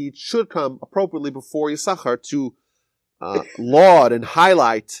indeed should come appropriately before Yisachar to laud and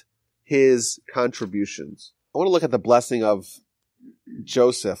highlight his contributions. I want to look at the blessing of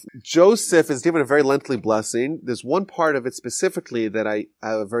Joseph. Joseph is given a very lengthy blessing. There's one part of it specifically that I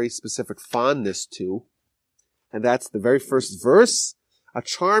have a very specific fondness to, and that's the very first verse. A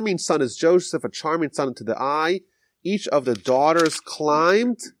charming son is Joseph, a charming son unto the eye. Each of the daughters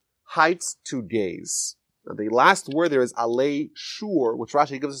climbed heights to gaze. Now, the last word there is alei shur, which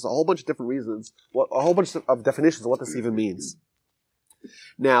Rashi gives us a whole bunch of different reasons, a whole bunch of definitions of what this even means.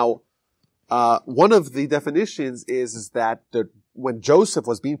 Now, one of the definitions is that when Joseph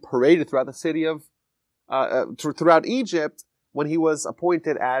was being paraded throughout the city of, throughout Egypt, when he was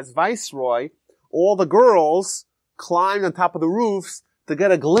appointed as viceroy, all the girls climbed on top of the roofs to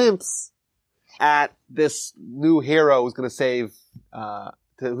get a glimpse at this new hero who's going to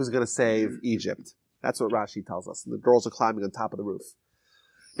save Egypt. That's what Rashi tells us. The girls are climbing on top of the roof.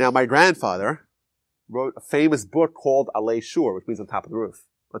 Now, my grandfather wrote a famous book called Alei Shur, which means on top of the roof,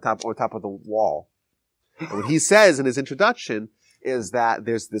 on top of the wall. And what he says in his introduction is that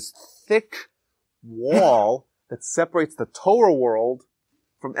there's this thick wall that separates the Torah world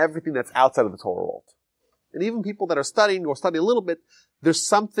from everything that's outside of the Torah world. And even people that are studying or studying a little bit, there's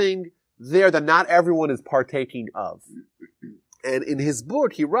something there that not everyone is partaking of. And in his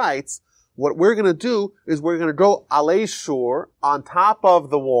book, he writes, what we're going to do is we're going to go alei shur, on top of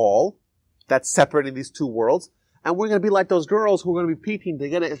the wall that's separating these two worlds, and we're going to be like those girls who are going to be peeping to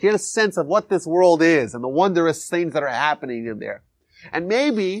get a sense of what this world is and the wondrous things that are happening in there. And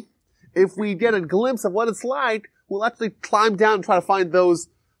maybe if we get a glimpse of what it's like, we'll actually climb down and try to find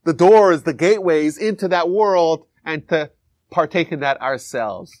the doors, the gateways into that world, and to partake in that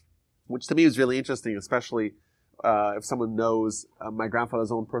ourselves. Which to me is really interesting, especially if someone knows my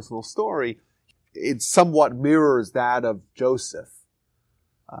grandfather's own personal story. It somewhat mirrors that of Joseph,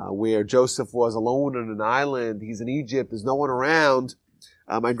 where Joseph was alone on an island. He's in Egypt. There's no one around.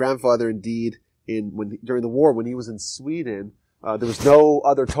 My grandfather, indeed, during the war, when he was in Sweden, there was no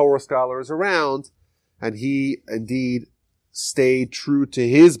other Torah scholars around, and he indeed stayed true to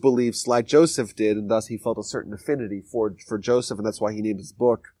his beliefs like Joseph did, and thus he felt a certain affinity for Joseph, and that's why he named his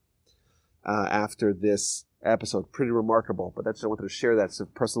book after this episode. Pretty remarkable, but I wanted to share that sort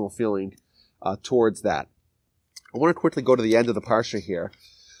of personal feeling towards that. I want to quickly go to the end of the parsha here.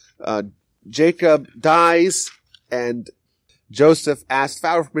 Jacob dies, and Joseph asked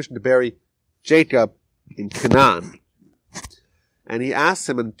Pharaoh for permission to bury Jacob in Canaan. And he asks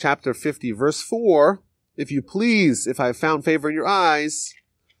him in chapter 50, verse 4, if you please, if I have found favor in your eyes,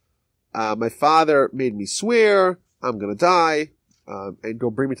 my father made me swear, I'm going to die, and go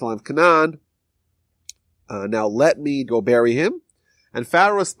bring me to the land of Canaan. Now let me go bury him. And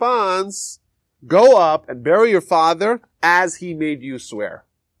Pharaoh responds, go up and bury your father as he made you swear.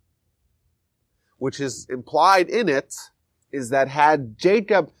 Which is implied in it is that had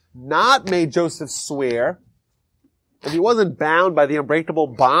Jacob not made Joseph swear, if he wasn't bound by the unbreakable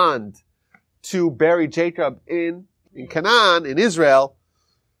bond to bury Jacob in Canaan, in Israel,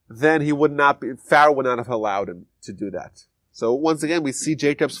 then Pharaoh would not have allowed him to do that. So once again, we see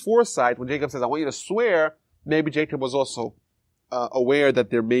Jacob's foresight. When Jacob says, I want you to swear, maybe Jacob was also aware that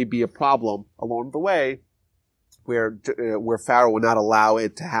there may be a problem along the way where Pharaoh would not allow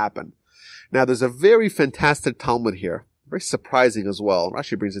it to happen. Now, there's a very fantastic Talmud here, very surprising as well.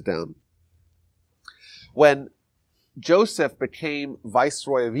 Rashi brings it down. When Joseph became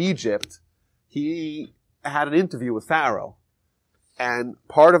viceroy of Egypt, he had an interview with Pharaoh. And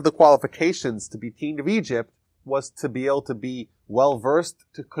part of the qualifications to be king of Egypt was to be able to be well-versed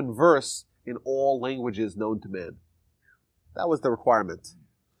to converse in all languages known to man. That was the requirement.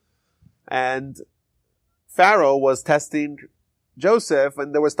 And Pharaoh was testing Joseph,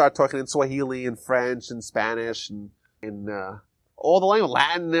 and they would start talking in Swahili and French and Spanish and in all the language,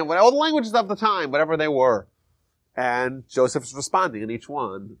 Latin, and all the languages of the time, whatever they were. And Joseph's responding in each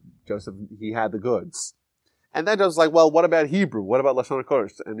one. He had the goods. And then Joseph's like, well, what about Hebrew? What about Lashon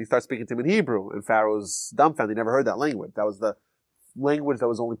HaKodesh? And he starts speaking to him in Hebrew, and Pharaoh's dumbfounded. He never heard that language. That was the language that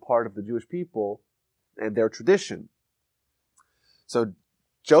was only part of the Jewish people and their tradition. So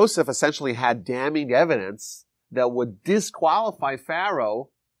Joseph essentially had damning evidence that would disqualify Pharaoh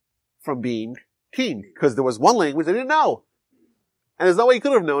from being king, because there was one language they didn't know. And there's no way he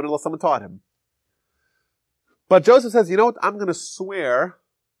could have known unless someone taught him. But Joseph says, you know what? I'm going to swear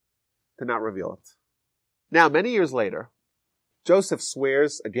to not reveal it. Now, many years later, Joseph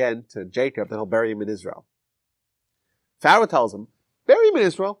swears again to Jacob that he'll bury him in Israel. Pharaoh tells him, bury him in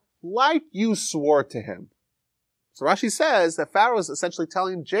Israel like you swore to him. So Rashi says that Pharaoh is essentially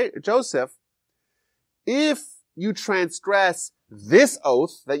telling Joseph, if you transgress this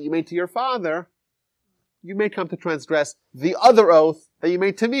oath that you made to your father, you may come to transgress the other oath that you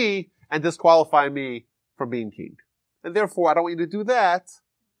made to me and disqualify me from being king. And therefore, I don't want you to do that.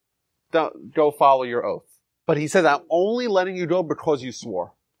 Don't go follow your oath. But he says, I'm only letting you go because you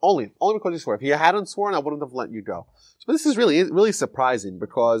swore. Only because you swore. If you hadn't sworn, I wouldn't have let you go. So this is really surprising,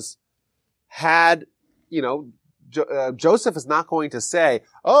 because Joseph is not going to say,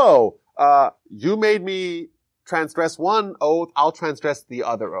 you made me transgress one oath, I'll transgress the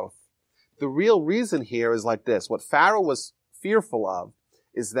other oath. The real reason here is like this. What Pharaoh was fearful of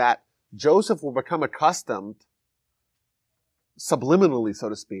is that Joseph will become accustomed, subliminally, so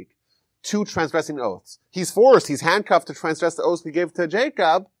to speak, to transgressing oaths. He's handcuffed to transgress the oaths he gave to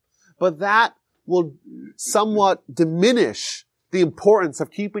Jacob, but that will somewhat diminish the importance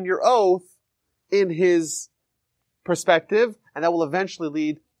of keeping your oath in his perspective, and that will eventually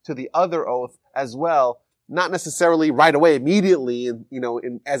lead to the other oath as well. Not necessarily right away, immediately,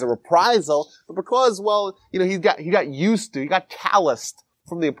 as a reprisal, but because, he got calloused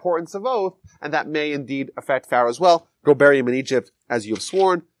from the importance of oath, and that may indeed affect Pharaoh as well. Go bury him in Egypt as you have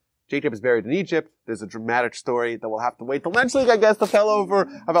sworn. Jacob is buried in Egypt. There's a dramatic story that we'll have to wait till next week, I guess, to tell over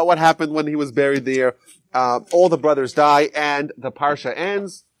about what happened when he was buried there. All the brothers die, and the Parsha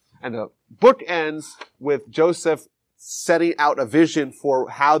ends, and the book ends with Joseph setting out a vision for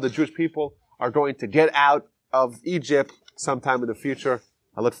how the Jewish people are going to get out of Egypt sometime in the future.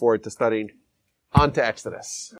 I look forward to studying on to Exodus.